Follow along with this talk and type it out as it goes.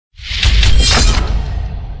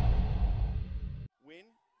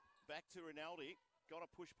Back to Rinaldi. Got to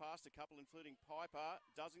push past a couple, including Piper.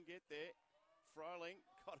 Doesn't get there. Froling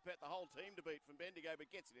got about the whole team to beat from Bendigo,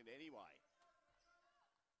 but gets it in anyway.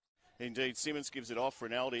 Indeed, Simmons gives it off.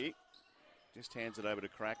 Rinaldi just hands it over to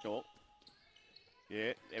Cracknell.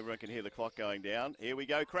 Yeah, everyone can hear the clock going down. Here we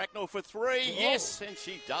go. Cracknell for three. Oh. Yes, and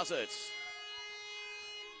she does it.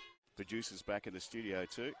 Producer's back in the studio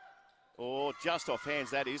too. Oh, just off hands.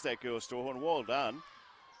 That is that girl, Strawhorn. Well done.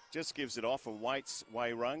 Just gives it off and waits.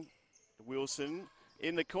 Wayrung. Wilson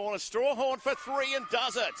in the corner. Strawhorn for three and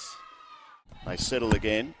does it. They settle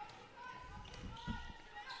again.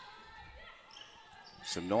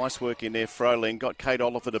 Some nice work in there. Froling got Kate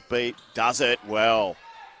Oliver to beat. Does it well.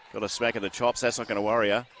 Got a smack of the chops. That's not going to worry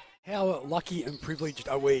her. How lucky and privileged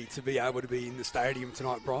are we to be able to be in the stadium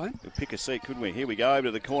tonight, Brian? We'll pick a seat, couldn't we? Here we go over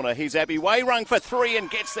to the corner. Here's Abby Wayrung for three and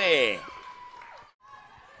gets there.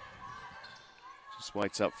 Just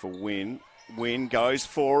waits up for Wynn. Wynn goes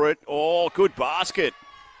for it. Oh, good basket.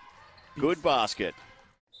 Good basket.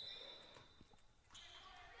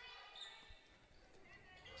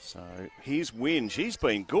 So here's Wynn. She's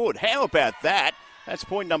been good. How about that? That's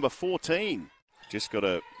point number 14. Just got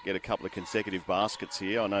to get a couple of consecutive baskets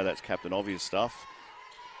here. I know that's Captain Obvious stuff.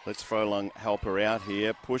 Let's Froling help her out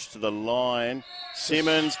here. Push to the line.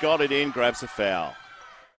 Simmons got it in, grabs a foul.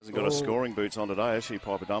 Hasn't got a scoring boots on today, has she,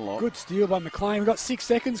 Piper Dunlop? Good steal by McLean. We've got 6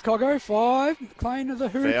 seconds, Coggo. 5. McLean to the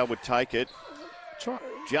hoop. Foul would take it.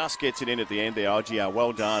 Just gets it in at the end there, OGR.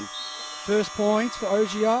 Well done. First points for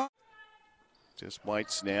OGR. Just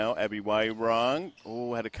waits now. Abby Wayrung.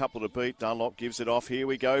 Oh, had a couple to beat. Dunlop gives it off. Here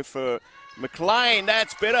we go for McLean.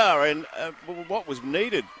 That's better. And what was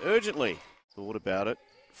needed urgently. Thought about it.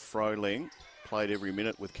 Froling played every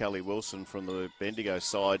minute with Kelly Wilson from the Bendigo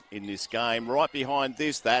side in this game. Right behind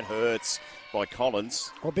this, that hurts by Collins.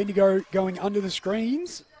 Well, Bendigo going under the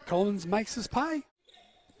screens. Collins makes us pay.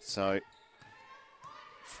 So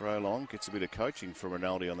Froling gets a bit of coaching from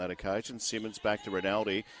Rinaldi on that occasion. Simmons back to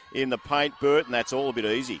Rinaldi in the paint. Burton, that's all a bit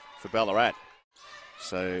easy for Ballarat.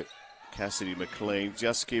 So Cassidy McLean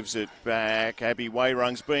just gives it back. Abby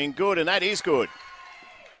Wayrung's been good, and that is good.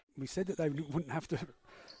 We said that they wouldn't have to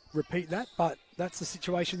repeat that, but that's the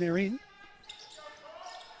situation they're in.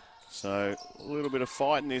 So a little bit of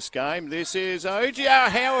fight in this game. This is OGR.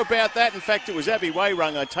 How about that? In fact, it was Abby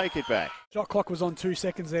Wayrung. I take it back. Shot clock was on 2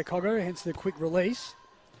 seconds there, Coggo, hence the quick release.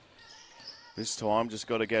 This time, just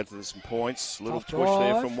got to get to some points. Little push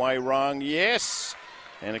there from Wayrung. Yes,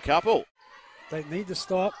 and a couple. They need to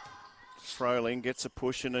stop. Froling gets a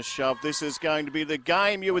push and a shove. This is going to be the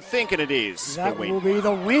game you would think it is. That will be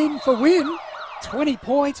the win for Wynn. 20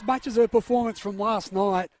 points, matches her performance from last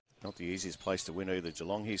night. Not the easiest place to win either,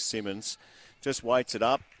 Geelong. Here's Simmons. Just waits it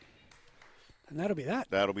up. And that'll be that.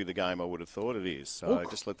 That'll be the game I would have thought it is. So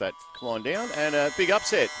just let that climb down. And a big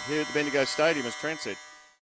upset here at the Bendigo Stadium, as Trent said.